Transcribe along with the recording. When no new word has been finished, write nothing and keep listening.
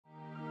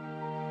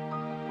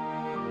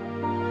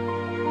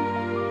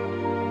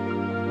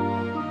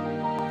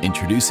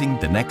Introducing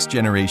the next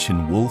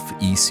generation Wolf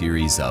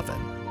E-Series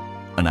oven,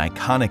 an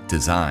iconic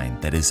design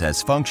that is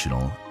as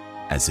functional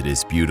as it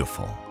is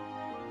beautiful.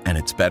 And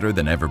it's better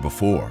than ever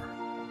before.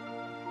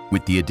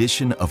 With the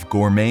addition of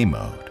Gourmet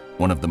Mode,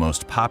 one of the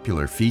most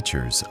popular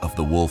features of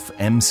the Wolf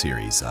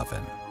M-Series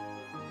oven.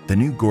 The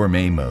new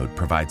Gourmet Mode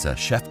provides a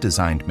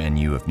chef-designed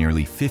menu of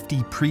nearly 50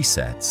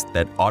 presets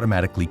that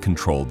automatically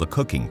control the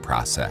cooking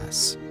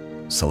process.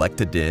 Select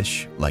a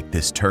dish, like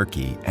this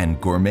turkey, and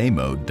Gourmet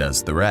Mode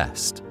does the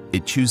rest.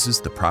 It chooses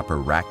the proper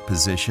rack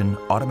position,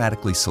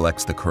 automatically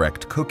selects the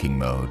correct cooking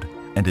mode,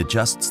 and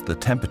adjusts the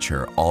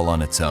temperature all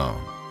on its own.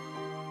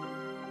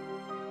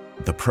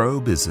 The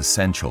probe is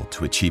essential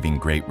to achieving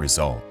great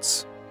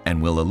results and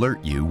will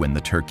alert you when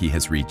the turkey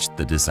has reached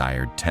the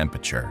desired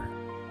temperature.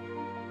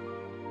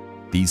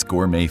 These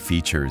gourmet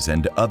features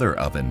and other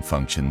oven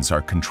functions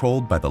are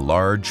controlled by the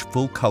large,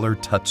 full-color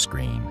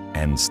touchscreen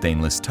and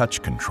stainless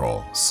touch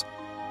controls.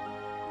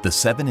 The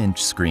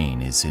 7-inch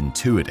screen is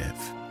intuitive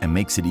and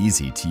makes it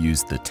easy to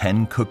use the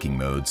 10 cooking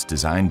modes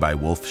designed by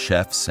Wolf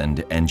chefs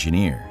and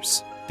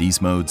engineers.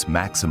 These modes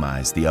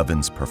maximize the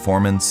oven's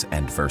performance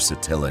and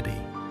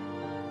versatility.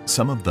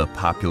 Some of the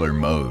popular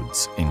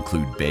modes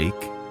include bake,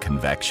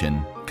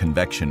 convection,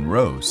 convection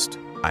roast,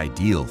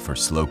 ideal for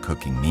slow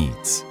cooking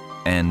meats,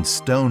 and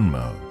stone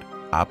mode,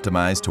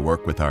 optimized to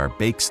work with our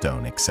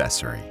BakeStone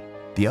accessory.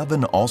 The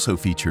oven also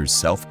features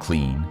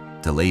self-clean,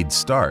 delayed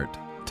start,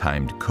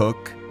 timed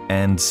cook,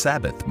 and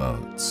Sabbath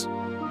modes.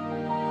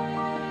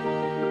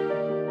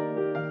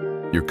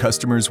 Your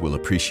customers will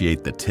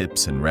appreciate the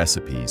tips and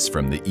recipes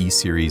from the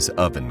E-Series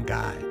Oven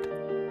Guide.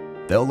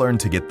 They'll learn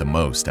to get the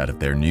most out of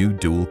their new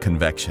dual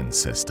convection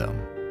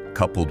system.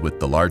 Coupled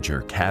with the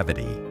larger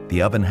cavity,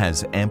 the oven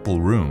has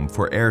ample room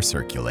for air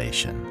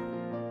circulation.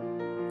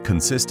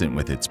 Consistent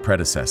with its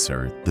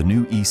predecessor, the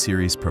new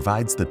E-Series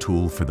provides the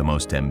tool for the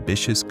most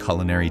ambitious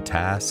culinary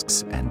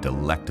tasks and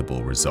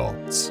delectable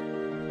results.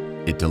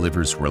 It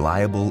delivers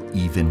reliable,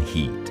 even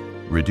heat,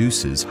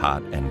 reduces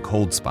hot and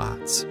cold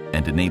spots,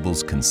 and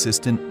enables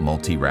consistent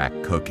multi-rack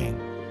cooking,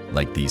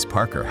 like these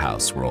Parker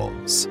House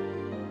rolls.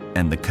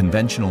 And the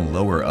conventional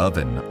lower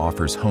oven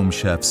offers home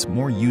chefs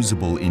more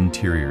usable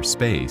interior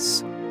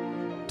space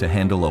to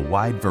handle a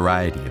wide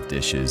variety of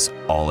dishes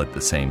all at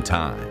the same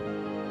time.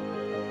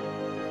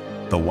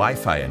 The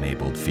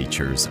Wi-Fi-enabled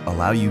features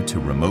allow you to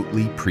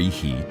remotely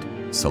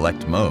preheat,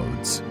 select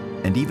modes,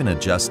 and even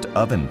adjust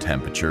oven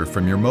temperature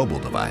from your mobile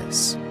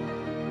device.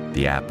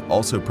 The app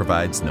also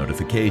provides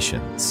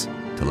notifications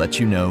to let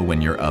you know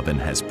when your oven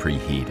has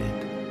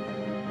preheated.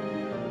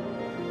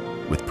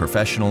 With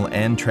professional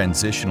and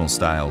transitional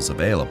styles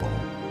available,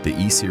 the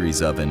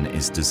E-Series oven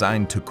is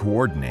designed to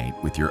coordinate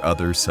with your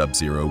other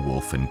Sub-Zero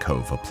Wolf &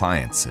 Cove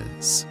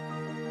appliances.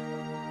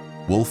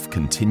 Wolf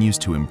continues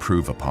to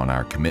improve upon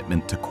our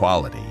commitment to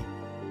quality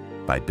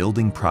by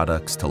building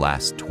products to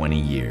last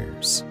 20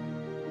 years.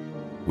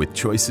 With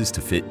choices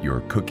to fit your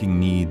cooking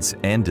needs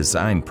and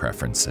design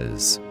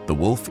preferences, the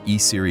Wolf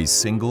E-Series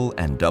single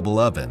and double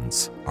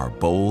ovens are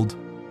bold,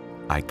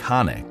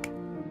 iconic,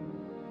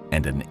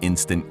 and an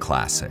instant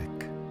classic.